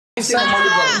Galaxy and the money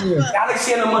gun.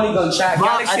 Galaxy and the money gun, chat.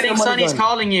 Galaxy I think Sonny's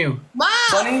calling you. Wow.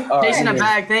 Sonny? Chase in the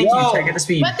bag, thank you. Check out the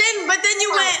speed. But then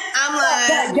you went, I'm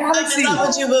like, Galaxy. I'm in love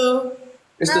with you, boo.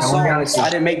 It's the song. I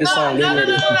didn't make the song. No. You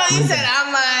said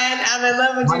I'm lying. I'm in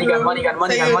love with you, boo. Money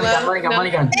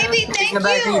gun. Baby, thank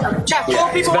you. Chat,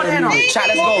 4 people, one hand on. Chat,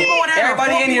 let's go.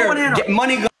 Everybody in here, get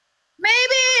money gun. Maybe.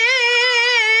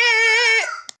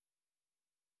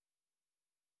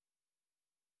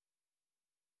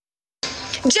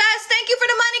 Jess, thank you for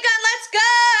the money gun. Let's go.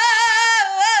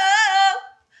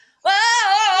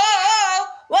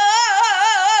 Whoa.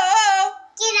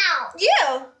 Get out.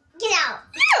 You. Get out.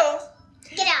 You.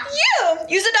 Get out. You.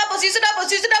 Use the doubles. Use the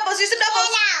doubles. Use the doubles. Use the doubles.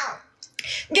 Get out.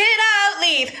 Get out,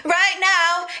 leave right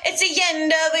now. It's the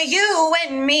end of you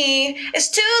and me. It's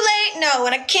too late, no,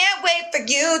 and I can't wait for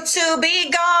you to be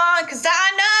gone. Cause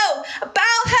I know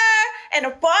about her and I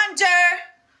wonder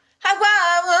how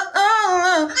I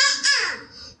will.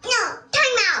 No,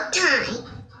 time out, time.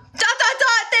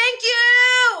 Thank you.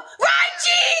 Right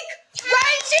cheek.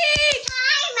 Right cheek.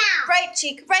 Time out. Right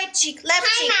cheek, left Time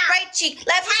cheek, out. right cheek,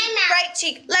 left Time cheek, out. right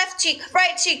cheek, left cheek,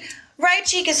 right cheek. Right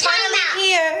cheek is Time finally out.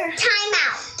 here. Time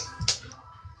out.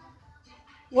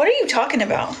 What are you talking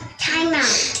about? Time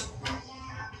out.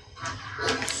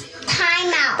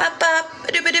 Time out. Bop, bop,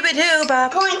 ba-doo-ba-doo-ba-doo,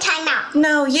 bop. Going time out.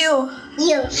 No, you.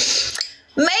 You.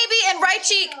 Maybe and right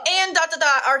cheek and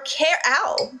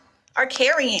are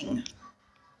carrying.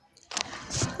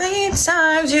 Many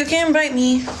times you can bite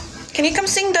me. Can you come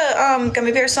sing the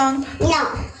Gummy Bear song?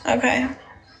 No. Okay.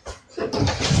 I'm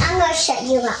gonna shut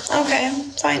you up. Okay,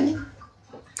 fine.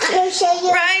 I'm gonna shut you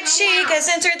up. Right cheek has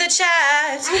entered the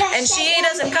chat and she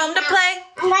doesn't come to play.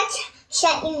 I'm gonna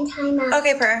shut you in time out.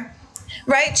 Okay, Per.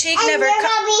 Right cheek And never you're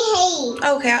gonna behave.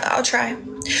 Okay, I'll try.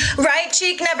 Right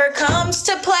cheek never comes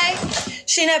to play.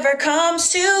 She never comes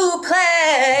to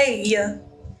play.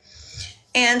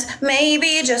 And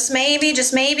maybe, just maybe,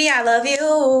 I love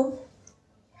you.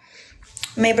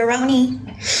 Mayberoni.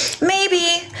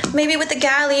 Maybe with the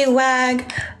gallywag.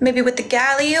 Maybe with the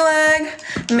gallywag.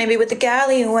 Maybe with the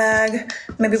gallywag.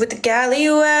 Maybe with the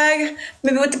gallywag.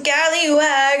 Maybe with the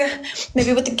gallywag.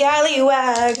 Maybe with the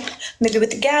gallywag. Maybe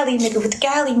with the galley. Maybe with the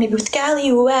galley. Maybe with the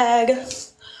gallywag.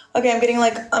 Okay,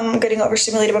 I'm getting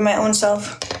overstimulated by my own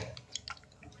self.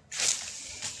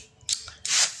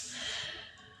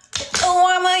 Oh,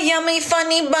 I'm a yummy,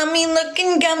 funny, bummy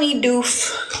looking gummy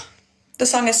doof. The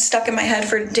song is stuck in my head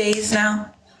for days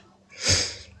now.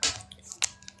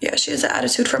 Yeah, she has an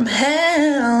attitude from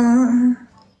hell.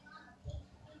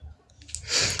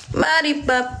 Mighty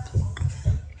bup.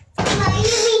 Are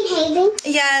you behaving?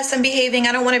 Yes, I'm behaving.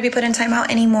 I don't want to be put in timeout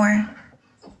anymore.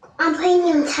 I'm putting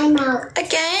you in time out.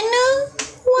 Again?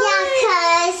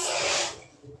 Why?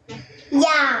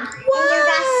 Yeah, Why? and you're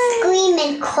gonna scream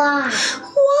and cry.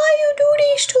 Why you do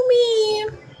this to me?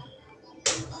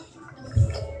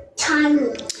 Time.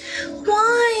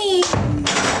 Why?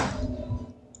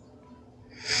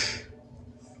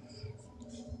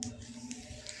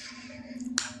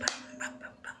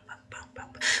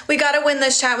 We gotta win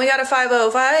this chat. We got a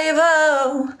 5-0. 5-0.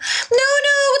 No,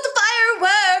 with the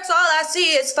fireworks. All I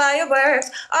see is fireworks.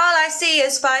 All I see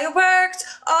is fireworks.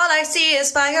 All I see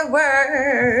is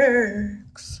fireworks.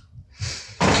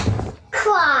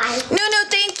 Cry. No,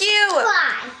 thank you.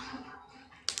 Cry.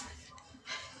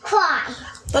 Cry.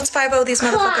 Let's 5-0 these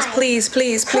motherfuckers, Cry. please.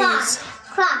 Cry.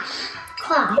 Cry.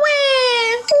 Cry. Win.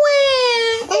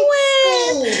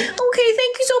 Okay,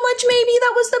 thank you so much, Maybe.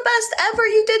 That was the best ever.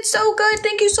 You did so good.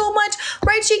 Thank you so much.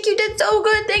 Right cheek, you did so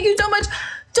good. Thank you so much.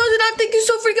 Dodonut, thank you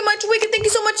so freaking much. Wicked, thank you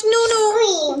so much.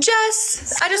 Nunu.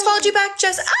 Jess, I just followed you back,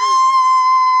 Jess. Ah!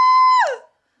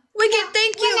 Wicked,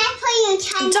 thank you. When I play in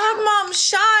time Dog mom,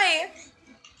 shy.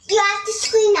 you have to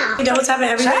scream out. You know what's happening?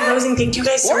 Everybody knows and thank you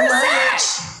guys so Where's much.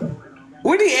 that?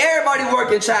 We need everybody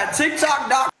working, chat. TikTok,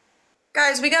 doc.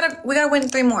 Guys, we gotta win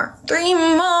 3 more. 3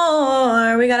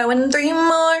 more. We gotta win 3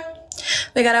 more.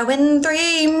 We gotta win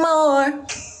 3 more.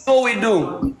 What we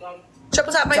do?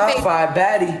 Triple tap my Top face. 5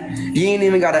 baddie. You ain't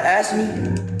even gotta ask me.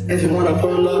 If you wanna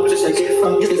pull up, just like it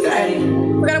from just the addy.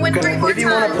 We gotta win 3 more If you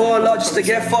wanna times. pull up just to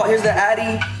get fucked, here's the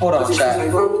addy. Hold on, chat.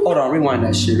 Hold on, rewind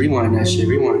that shit, bro.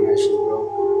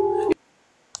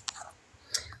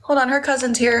 Hold on, her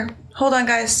cousin's here. Hold on,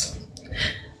 guys.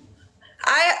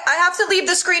 I have to leave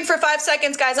the screen for 5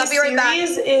 seconds, guys. I'll be right back.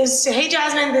 Hey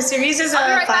Jasmine, the series is I'll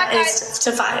be right back, is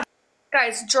to 5.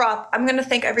 Guys, drop. I'm gonna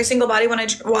thank every single body when I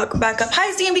walk back up.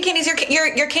 Hi, ZMB Candies.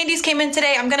 Your candies came in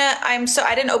today. I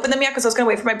didn't open them yet because I was gonna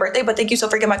wait for my birthday, but thank you so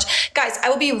freaking much. Guys, I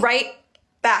will be right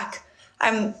back.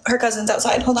 Her cousin's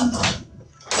outside. Hold on.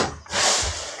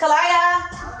 Kalaya.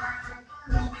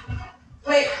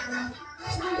 Wait.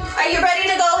 Are you ready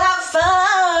to go have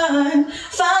fun?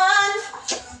 Fun.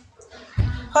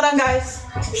 Hold on, guys.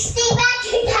 Stay back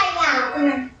to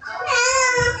now.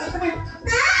 Come here.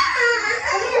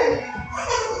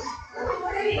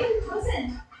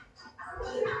 Listen.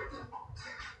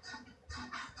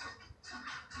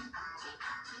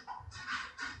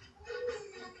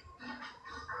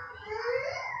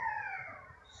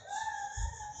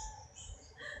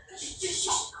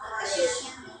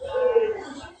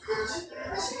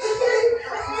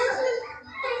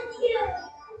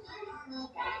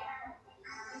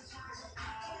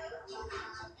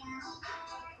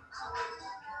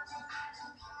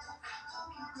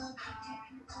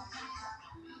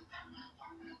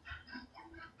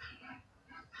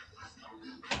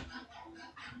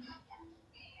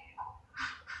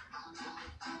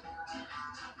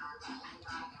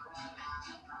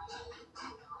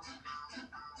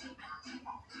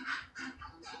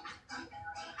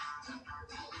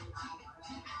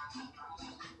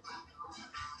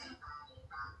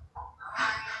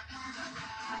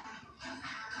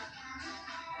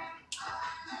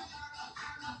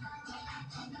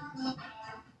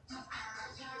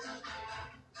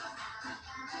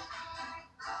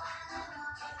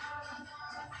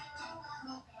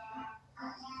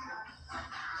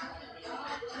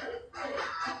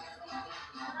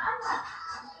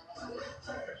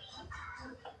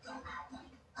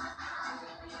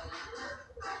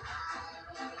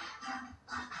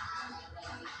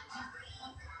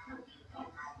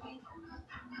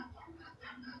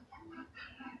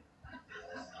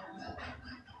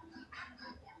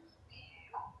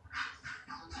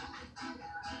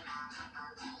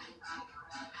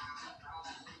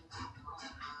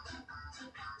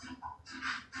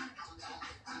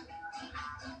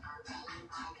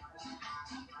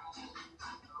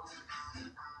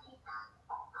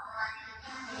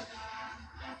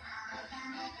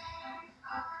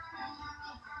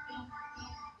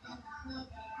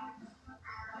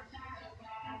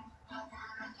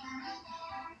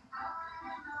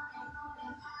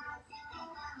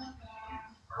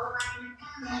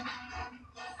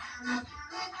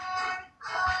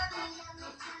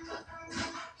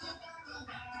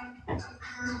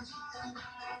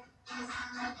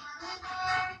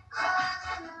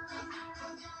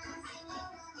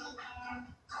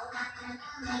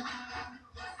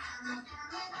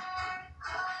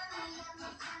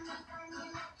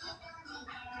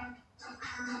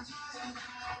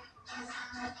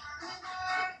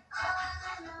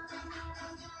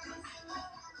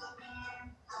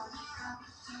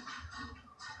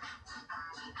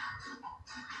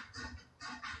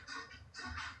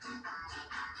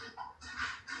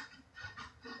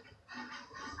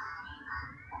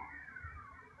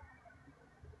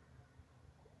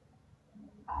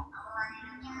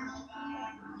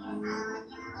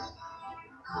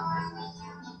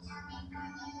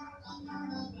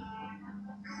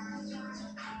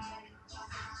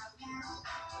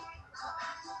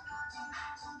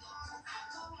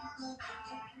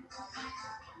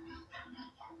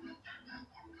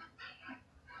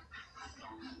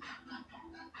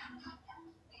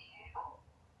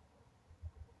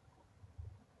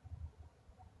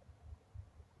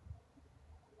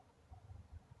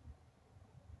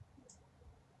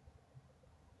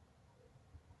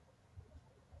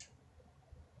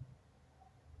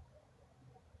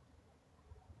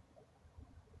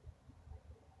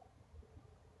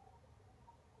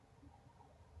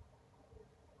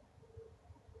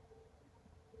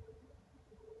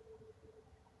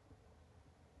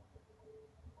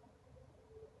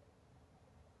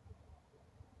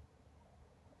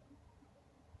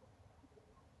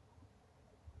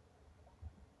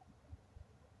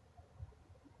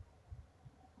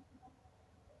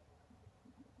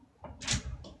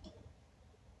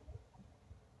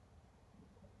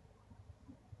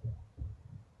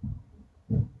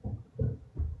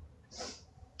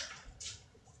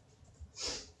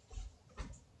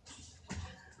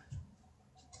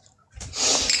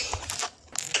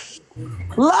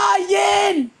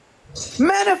 Lion!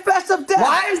 Manifest of death!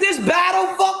 Why is this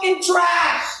battle fucking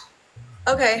trash?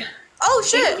 Okay. Oh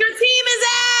shit! Your team is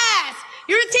ass!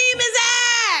 Your team is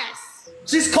ass!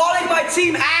 She's calling my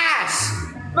team ass!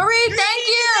 Marie, thank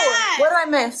you! What did I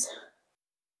miss?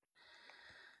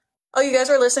 Oh, you guys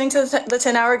were listening to the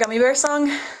 10-hour Gummy Bear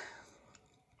song?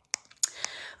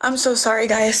 I'm so sorry,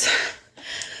 guys.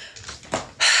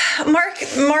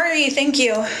 Marty, thank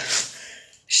you.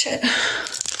 Shit.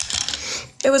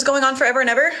 It was going on forever and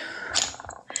ever.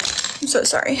 I'm so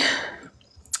sorry.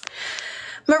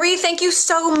 Marie, thank you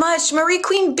so much. Marie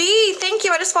Queen B, thank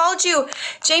you. I just followed you.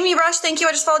 Jamie Rush, thank you.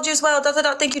 I just followed you as well.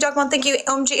 Thank you. Dogmon, thank you.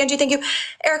 OMG, Angie, thank you.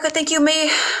 Erica, thank you.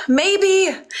 Maybe.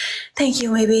 Thank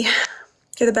you, maybe.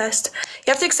 You're the best.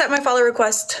 You have to accept my follow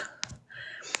request.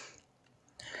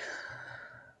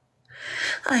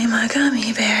 I'm a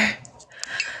gummy bear.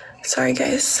 Sorry,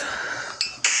 guys.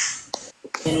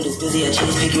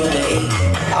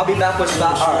 I'll be back with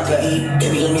about. All right, bet.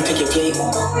 Baby, let me pick your plate.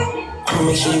 I'ma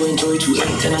make sure you enjoy 2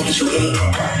 8, then I get you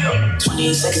 8.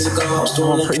 28 seconds ago, I was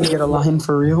doing Can you get a line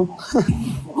for real?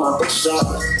 my bitches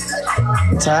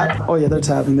up. Tap? Oh yeah, they're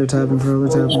tapping. They're tapping, bro.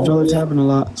 They're tapping. Bro, they're tapping a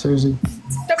lot. Seriously.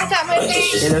 Double tap my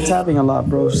face. Yeah, they're tapping a lot,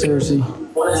 bro. Seriously.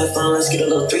 Wanna have fun, let's get a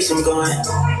little threesome going.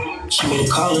 She made a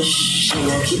call, she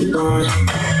gonna keep it going.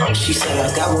 She said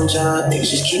I got one job, niggas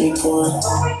just keep me pouring.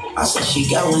 I said she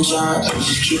got one job, niggas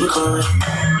just keep it going.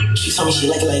 She told me she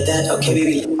like it like that. Okay,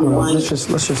 baby, Let's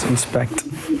just inspect.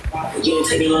 you didn't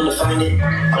take me long to find it.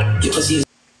 Your pussy is.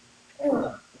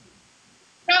 No,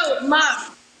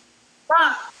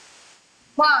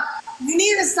 Mom, you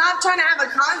need to stop trying to have a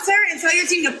concert and tell your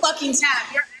team to fucking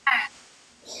tap. You're ass.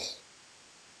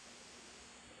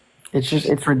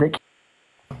 It's ridiculous.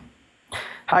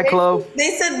 Hi, Chloe.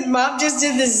 They said Mom just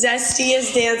did the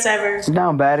zestiest dance ever. It's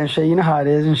down bad and shit. You know how it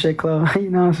is and shit, Chloe. You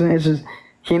know what I'm saying? It's just,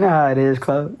 you know how it is,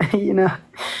 Chloe. you know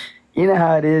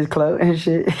how it is, Chloe and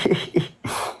shit.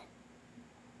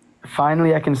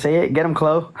 Finally, I can say it. Get him,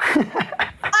 Chloe.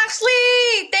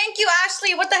 Ashley! Thank you,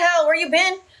 Ashley. What the hell? Where you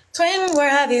been? Twin, where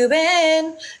have you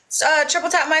been? Triple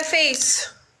tap my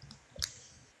face.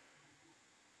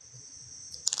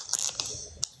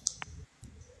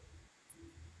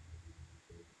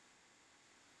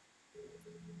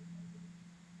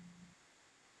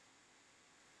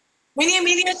 We need a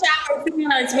meteor shower, 2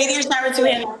 minutes. Meteor shower, 2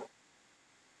 minutes.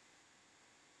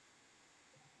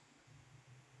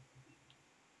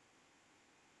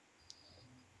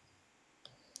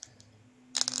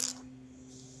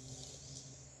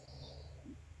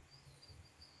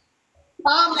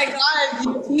 Oh my god,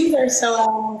 your teeth are so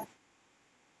out.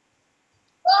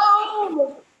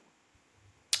 Oh!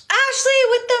 Ashley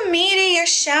with the meteor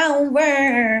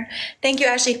shower. Thank you,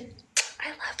 Ashley. I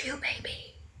love you, baby.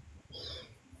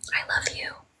 I love you.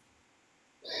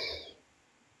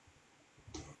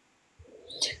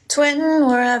 Twin,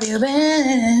 where have you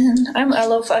been? I'm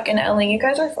Elo fucking Ellie. You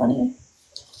guys are funny.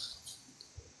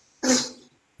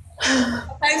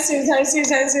 Time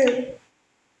soon.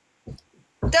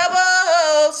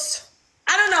 Doubles!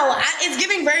 I don't know. It's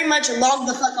giving very much log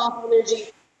the fuck off energy.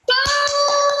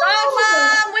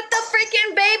 Oh, Mom with the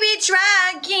freaking baby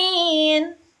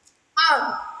dragon.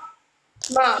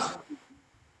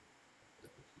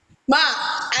 Mom,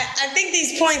 I think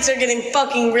these points are getting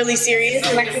fucking really serious.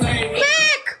 Vic!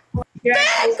 Vic!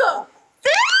 Yes!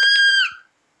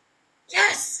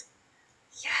 Yes!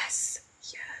 Yes!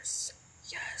 Yes!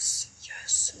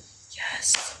 Yes!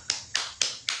 Yes!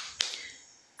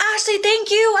 Ashley, thank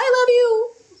you. I love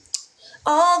you.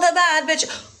 All the bad bitch.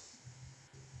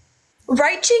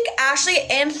 Right cheek, Ashley,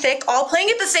 and Thick all playing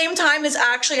at the same time is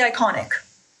actually iconic.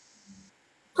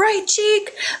 Right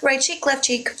cheek, left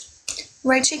cheek.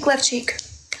 Right cheek, left cheek.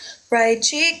 Right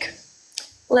cheek,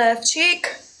 left cheek.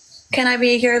 Can I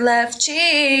be your left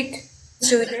cheek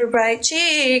to your right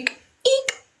cheek?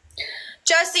 Eek.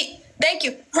 Jesse, thank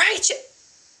you. Right cheek.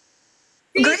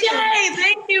 DJ,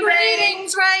 thank you, baby.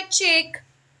 Greetings, right cheek.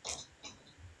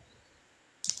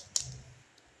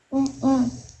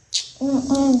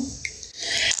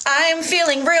 I'm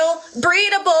feeling real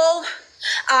breedable.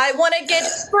 I want to get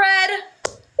spread.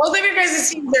 Both of your guys'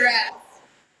 teams are ass.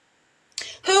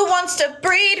 Who wants to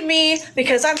breed me?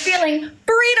 Because I'm feeling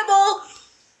breedable.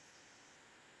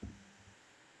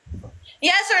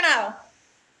 Yes or no?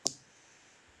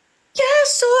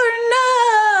 Yes or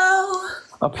no?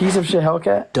 A piece of shit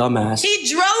Hellcat? Dumbass. He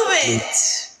drove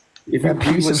it. If you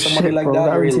piece piece with of somebody shit, like bro. that,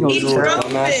 you're Valentino a was little terrible.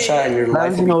 dumbass chat and your life.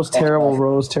 Valentino was terrible,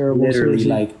 bro. It was terrible. Literally, seriously.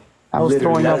 like, I was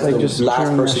literally, throwing up, that's like, the just last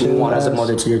hearing that person you shit want as a ass.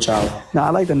 mother to your child. Nah, I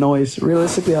like the noise.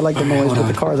 Realistically, I like the noise, but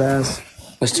the car's ass.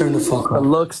 Let's turn the fuck The up.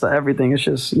 looks, the everything. It's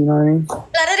just, you know what I mean?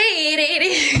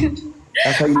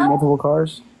 That's how you need multiple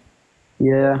cars?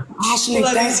 Yeah. Love you,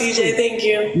 CJ. Thank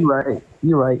you. You're right.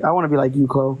 You're right. I want to be like you,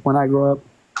 Chloe, when I grow up.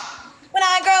 When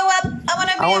I grow up,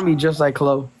 I want to be just like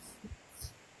Chloe.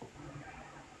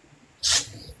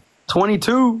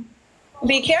 22.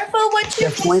 Be careful what you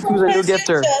Yeah, 22's a new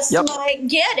gifter. Just Yep. might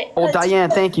get it. Oh, Diane,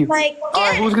 thank you. Might All get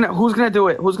right, it. who's gonna do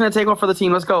it? Who's gonna take one for the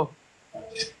team? Let's go.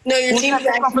 No, your Who's team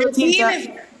gonna take one for the team,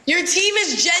 Jack? your team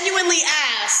is genuinely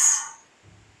ass.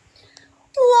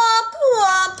 Womp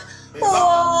womp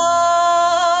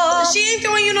womp. She ain't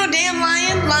throwing you no damn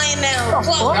lion. lying now.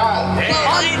 Chloe,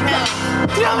 lying now.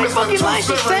 You know how many fucking lines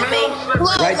she sent me?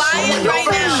 Chloe, lying right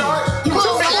now.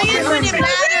 Chloe, lying when it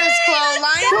matters, Chloe.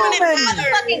 Lying when it matters.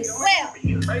 Fucking swear.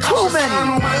 Too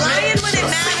many. Lying when it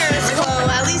matters, Chloe.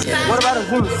 At least matters. What about a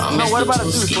Zeus? No, what about a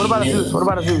Zeus? What about a Zeus? What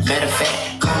about a Zeus? Matter of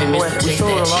fact, call me Wait, Mr. we Take still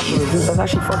would have That. lost with a Zeus. That's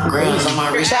actually fucking Grams crazy. on my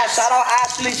wrist. Chat, shout out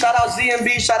Ashley, shout out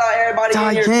ZMB, shout out everybody in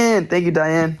here. Diane, thank you,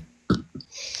 Diane.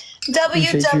 WWW. We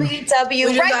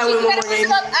just Right, got you one got a more booster game.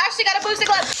 club. Ashley got a booster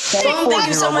club. Thank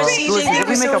you so much, CJ. Listen, Thank if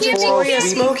we you make so a much, 4-0 Victoria,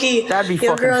 sweep, Smokey, that'd be your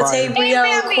fucking girl, fire. Tay, Brielle,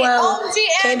 Hey, Quell, OG,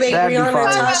 K-Big, That'd be Brianna,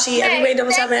 fire. Tashi, everybody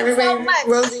double tap, everybody,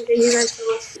 Rosie, thank you guys so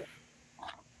much.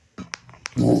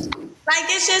 Like,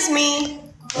 it's just me.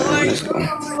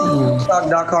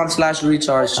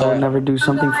 TikTok.com/recharge I would chat. never do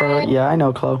something for her. Yeah, I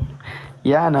know, Chloe.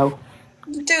 Yeah, I know.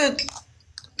 Dude,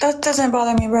 that doesn't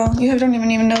bother me, bro. You don't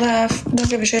even know the half. Don't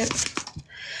give a shit.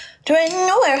 Dwayne,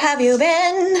 where have you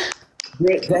been?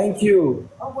 Great, thank you.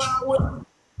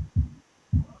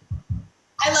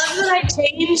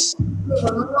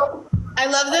 I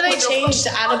love that I changed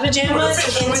out of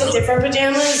pajamas into different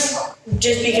pajamas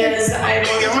just because I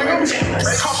wanted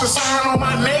pajamas.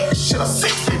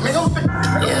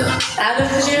 Out of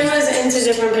pajamas into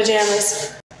different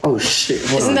pajamas. Oh shit.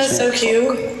 Hold Isn't on, that chat. so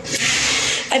cute?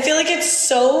 I feel like it's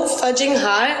so fudging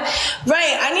hot.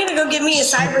 Right, I need to go get me a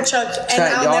Cybertruck and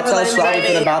Chat, I'll y'all never tell let him Swaggy drive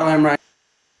to the it. battle him right.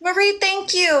 Marie,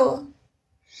 thank you.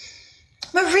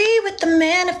 Marie with the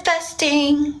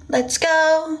manifesting. Let's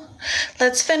go.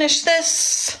 Let's finish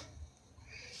this.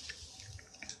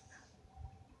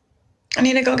 I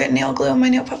need to go get nail glue. My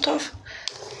nail popped off.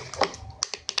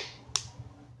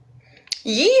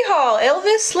 Yeehaw,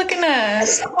 Elvis looking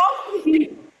ass.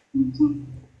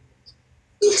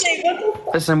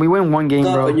 Listen, we win one game,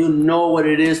 bro. But you know what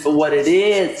it is for what it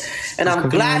is. And I'm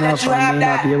Cooking glad enough, that you I have may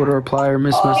not be that. able to reply or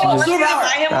miss messages. I am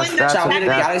That's- one that's- Chat, we need a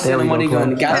galaxy and a money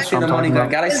gun. Galaxy and a money gun.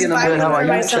 Galaxy and a money gun.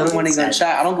 Galaxy and a money gun.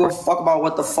 Chat, I don't give a fuck about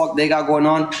what the fuck they got going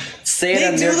on. Say it They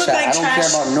in do their look chat. like I don't care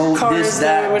trash about no cars this, though,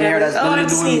 that, or there. whatever. That's Oh, nothing to I'm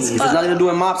do with me. seeing If it's fuck. nothing to do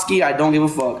with Mopski, I don't give a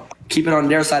fuck. Keep it on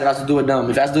their side if it has to do with them.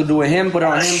 If it has to do with him, put it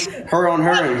on him. Her on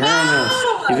her and her on him.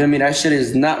 You feel me? That shit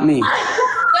is not me.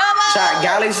 Chat,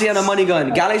 galaxy and a money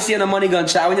gun. Galaxy and a money gun.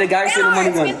 Chat, we need a galaxy and a money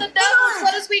gun. Get the doubles.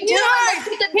 What is we doing? Let's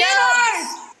get the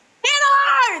doubles.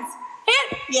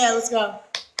 Yeah, let's go.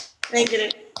 They get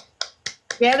it.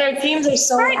 Yeah, their teams are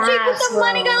so Alright, Jake with ass, the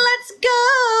money bro. gun. Let's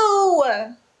go.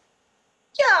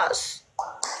 Yes.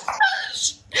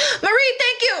 Marie,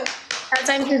 thank you.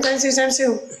 Times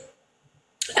two.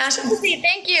 Ash, Lucy,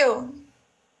 thank you.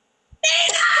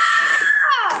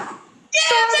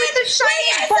 Start with the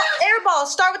shiny airball.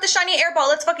 Start with the shiny airball.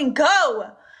 Let's fucking go.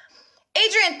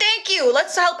 Adrian, thank you.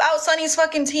 Let's help out Sunny's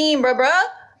fucking team, bruh.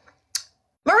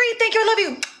 Marie, thank you. I love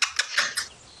you.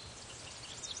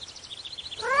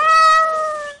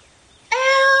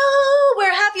 Oh,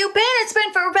 where have you been? It's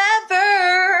been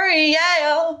forever.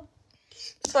 Yeah.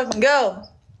 Let's fucking go.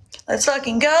 Let's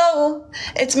fucking go.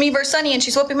 It's me versus Sunny, and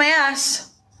she's whooping my ass.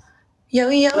 Yo.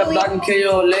 Stop blocking kill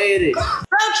your lady. bro,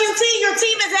 QT, your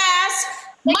team is ass.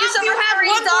 Thank you so You much, have Marie,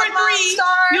 143. Dog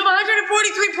Star. You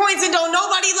have 143 points and don't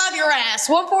nobody love your ass.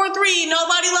 143,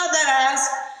 nobody love that ass.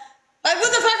 Like,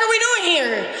 what the fuck are we doing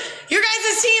here? Your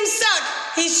guys' team suck.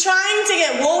 He's trying to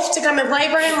get Wolf to come and play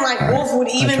for him like Wolf would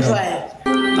even play.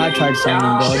 I tried signing,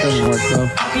 bro. It doesn't work, bro.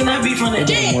 Can I be from the It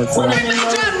doesn't work, bro. Every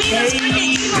time Nina's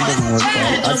playing, It doesn't work,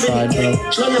 bro. I tried, bro.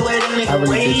 I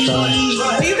really did try.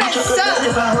 you guys suck.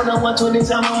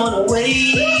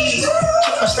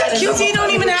 QT don't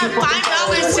even have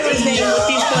 $5 to his name with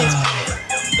these points.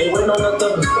 Don't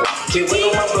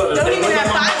even have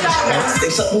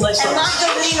 $5. And Mom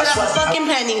doesn't even have a fucking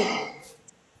penny.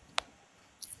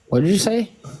 What did you say?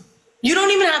 You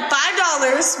don't even have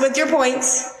 $5 with your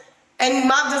points, and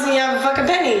Mom doesn't even have a fucking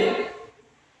penny.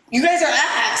 You guys are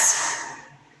ass.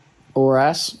 Or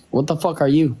ass? What the fuck are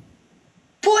you?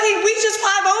 Boy, we just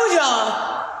 5-0'd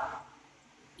y'all.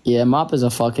 Yeah, Mop is a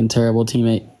fucking terrible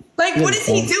teammate. Like, what is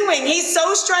he doing? He's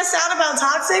so stressed out about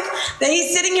Toxic that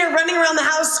he's sitting here running around the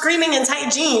house screaming in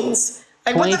tight jeans.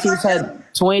 Like, what the 22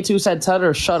 fuck? 22 said, tell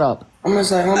her, shut up. I'm gonna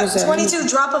say. 22,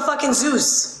 drop a fucking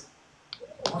Zeus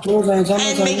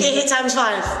and make it hit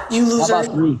 ×5. You How loser. about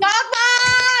 3?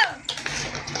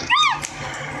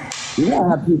 You don't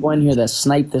have people in here that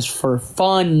snipe this for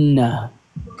fun.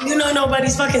 You know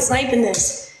nobody's fucking sniping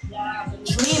this.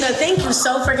 Nina, thank you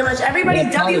so freaking much. Everybody,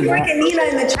 Yeah, W probably not. freaking Nina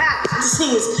in the chat.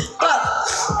 Jeez. Fuck.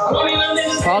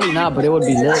 Probably not, but it would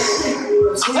be lit.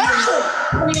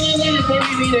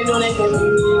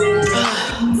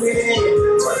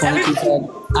 22 said,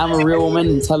 I'm a real woman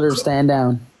and tell her to stand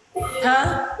down.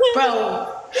 Huh? Bro.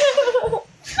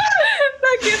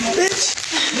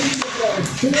 Bitch.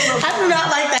 I do not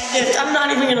like that gift. I'm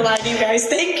not even gonna lie to you guys.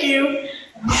 Thank you.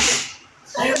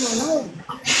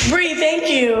 Bree, thank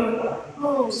you.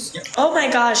 Oh my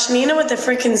gosh, Nina with the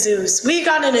freaking Zeus. We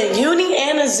got in a uni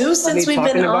and a Zeus since we've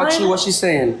been about on. you. What's she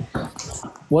saying?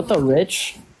 What the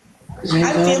rich?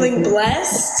 I'm feeling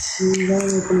blessed.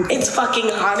 It's fucking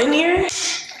hot in here.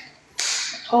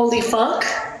 Holy fuck.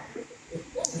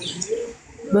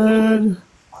 Man.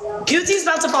 Cutie's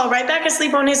about to fall right back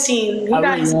asleep on his team. You I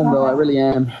guys. really am, though. I really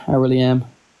am. I really am.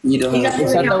 You don't. You got-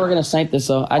 Except that we're gonna snipe this,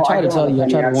 though. I try to tell you. I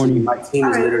try to warn you. My team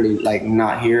is literally like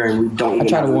not here, and we don't. I even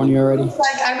try to have- warn you already.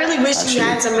 Like, I really wish you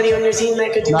had somebody on your team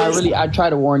that could do No, this. I try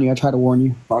to warn you. I try to warn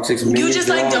you. Toxic's You minions, just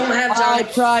like they're all- don't have I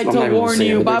John. tried I'm not to even warn saying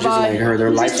you. it, Bye they're just like bye. her. Their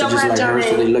You lives just are don't just have like her,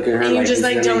 so they look at her and you like just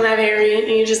like it's don't really- have Harriet,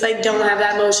 and you just like don't have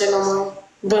that motion no more.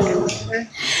 Boom.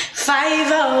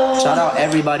 5-0. Shout out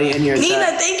everybody in your Nina,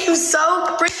 chat. thank you so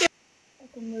freaking.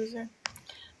 Loser.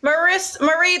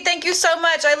 Marie, thank you so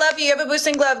much. I love you. You have a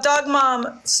boosting glove. Dog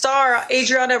Mom, Star,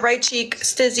 Adriana, Right Cheek,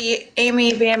 Stizzy,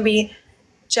 Amy, Bambi,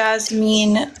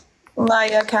 Jasmine,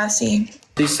 Laya, Cassie.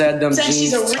 She said them Said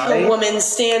she's a jeans real tight. woman.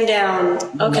 Stand down.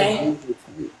 Okay.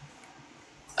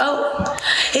 Oh,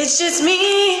 it's just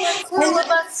me. Two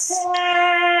of us.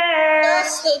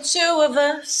 Just the two of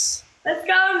us. Let's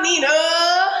go, Nina.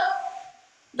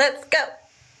 Let's go.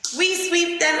 We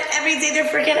sweep them every day, their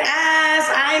freaking ass.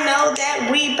 I know that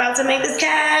we about to make this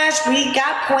cash. We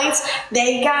got points.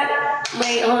 They got.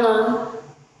 Wait, hold on.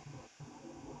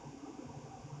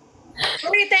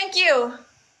 Marie, thank you.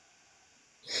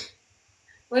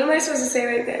 What am I supposed to say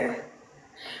right there?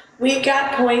 We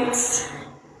got points.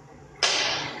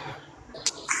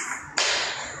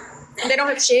 They don't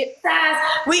have shit. Sass.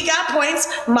 We got points.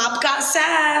 Mop got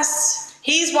sass.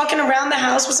 He's walking around the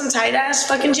house with some tight ass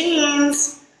fucking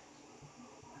jeans.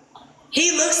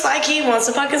 He looks like he wants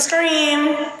to fucking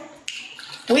scream.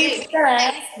 We put that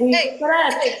ass. We Hey. put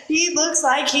that ass. He looks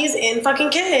like he's in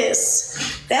fucking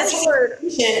Kiss. That's Bored.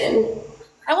 his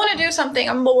I want to do something.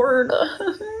 I'm bored.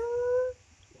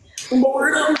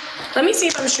 boredom. Let me see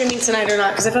if I'm streaming tonight or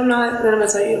not. Because if I'm not, then I'm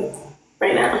gonna tell you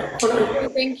right now. Hold on.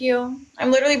 Thank you.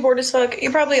 I'm literally bored as fuck.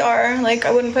 You probably are. Like,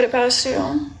 I wouldn't put it past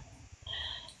you.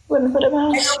 Wouldn't put it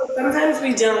I past. know, sometimes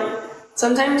we don't.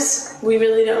 Sometimes we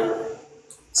really don't.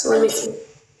 So let me see.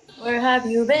 Where have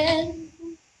you been?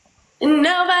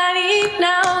 Nobody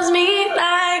knows me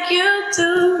like you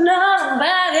do.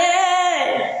 Nobody.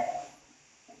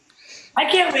 I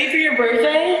can't wait for your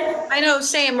birthday. I know,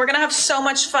 same. We're gonna have so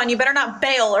much fun. You better not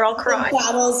bail or I'll cry.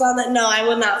 Battles on that. No, I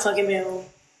will not fucking bail.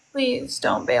 Please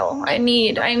don't bail. I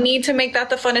need to make that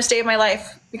the funnest day of my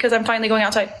life because I'm finally going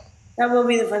outside. That will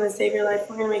be the funnest day of your life.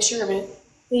 We're gonna make sure of it.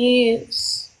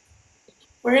 Please.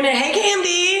 We're gonna. Hey,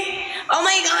 Candy. Oh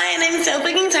my god, I'm so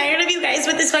fucking tired of you guys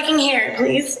with this fucking hair.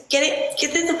 Please get it.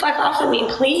 Get this the fuck off of me,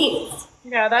 please.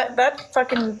 Yeah, that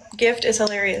fucking gift is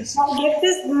hilarious. My gift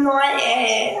is not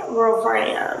a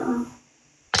girlfriend.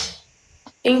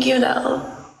 Thank you though.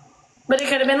 But it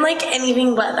could have been like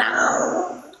anything but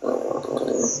that.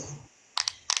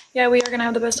 Yeah, we are gonna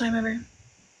have the best time ever.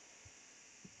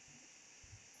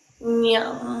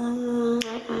 Yeah.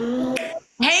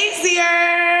 Hey,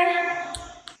 Zier.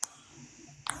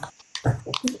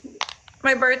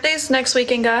 My birthday's next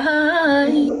weekend,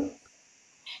 guys.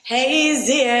 Hey,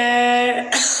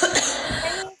 Zier.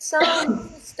 Some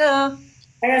stuff.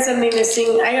 I got something to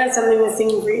sing. I got something to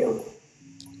sing for you.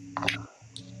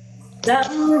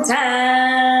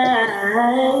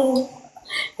 Sometimes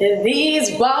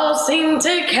these walls seem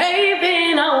to cave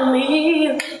in on me.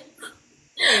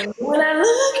 When I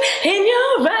look in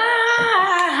your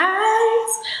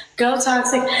eyes, go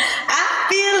toxic. I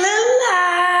feel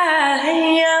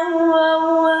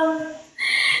alive.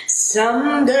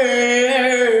 Someday.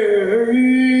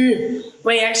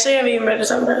 Wait, actually, I have even better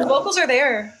song. The vocals are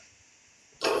there.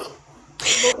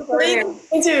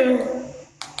 Me too.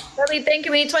 Really, thank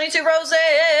you, me. 22 Rose.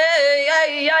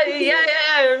 Yeah.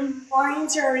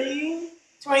 23.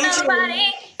 22.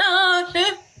 Somebody.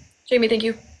 Jamie, thank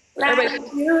you. Everybody.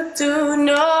 Like you do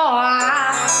know.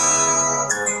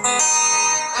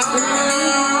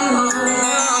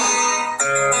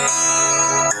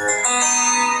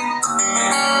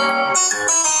 As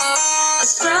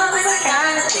strong as I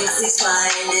gotta think he's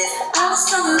flying.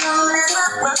 Also known as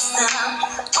my buster.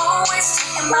 Always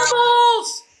taking my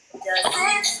Bubbles!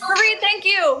 Marie, thank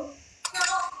you.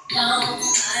 I don't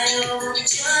want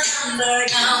your number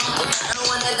now. I don't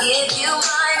wanna give you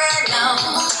mine now. I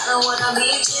don't wanna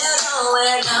meet you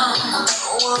nowhere now. I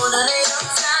don't want none of your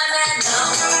time now.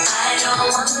 I don't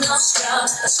want no scrub.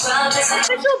 A scrub is a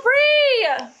Mitchell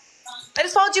Bree! I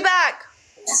just followed you back.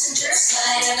 Messenger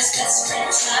side of his best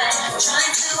friend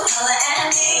trying to holler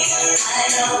at me. I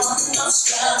don't want no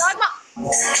scrub.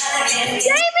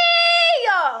 Jamie!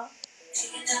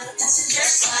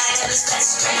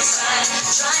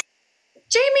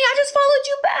 Jamie, I just followed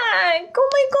you back. Oh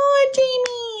my god,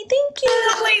 Jamie. Thank you.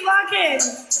 Wait, lock in.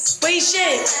 Wait,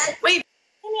 shit. Wait.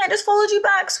 Jamie, I just followed you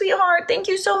back, sweetheart. Thank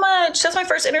you so much. That's my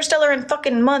first Interstellar in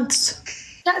fucking months.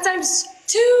 That times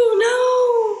 2.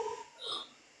 No.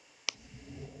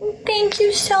 Thank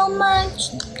you so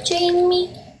much,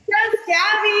 Jamie. Yes,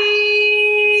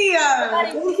 Gabby.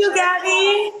 Thank you,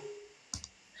 Gabby.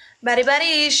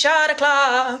 Buddy, shot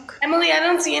o'clock. Emily, I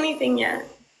don't see anything yet.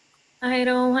 I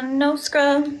don't want no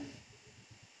scrub.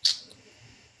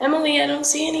 Emily, I don't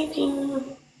see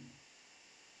anything.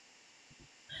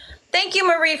 Thank you,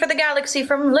 Marie, for the galaxy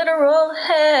from literal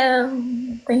hell.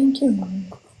 Thank you.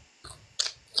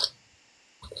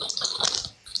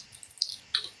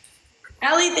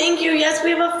 Allie, thank you. Yes,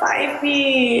 we have a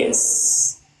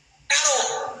 5-piece.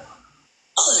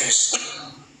 Others.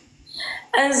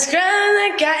 A scrub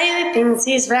the guy that thinks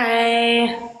he's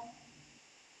right.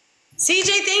 CJ,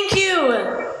 thank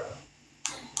you.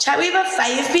 Chat, we have a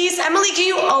 5-piece. Emily, can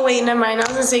you? Oh wait, never mind. I was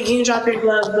gonna say, can you drop your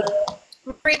glove?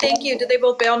 Marie, thank you. Did they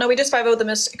both bail? No, we just 5-0'd them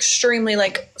as extremely,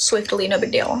 like, swiftly. No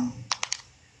big deal.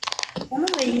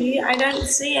 Emily, I don't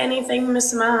see anything,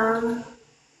 Miss Mom.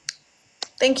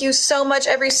 Thank you so much,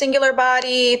 every singular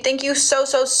body. Thank you so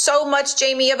much,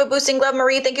 Jamie. You have a boosting glove.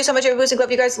 Marie, thank you so much. You have a boosting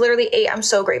glove. You guys literally ate. I'm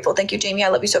so grateful. Thank you, Jamie. I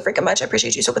love you so freaking much. I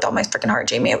appreciate you so with all my freaking heart,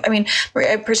 Jamie. I mean, Marie,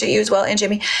 I appreciate you as well. And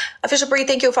Jamie. Official Brie,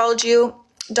 thank you. I followed you.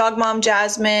 Dog Mom,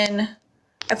 Jasmine.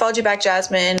 I followed you back,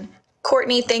 Jasmine.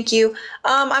 Courtney, thank you.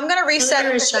 I'm going to reset.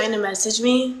 Who was trying to message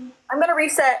me? I'm going to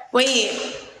reset.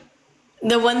 Wait,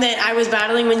 the one that I was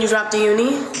battling when you dropped the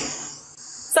uni?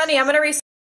 Sunny, I'm going to reset.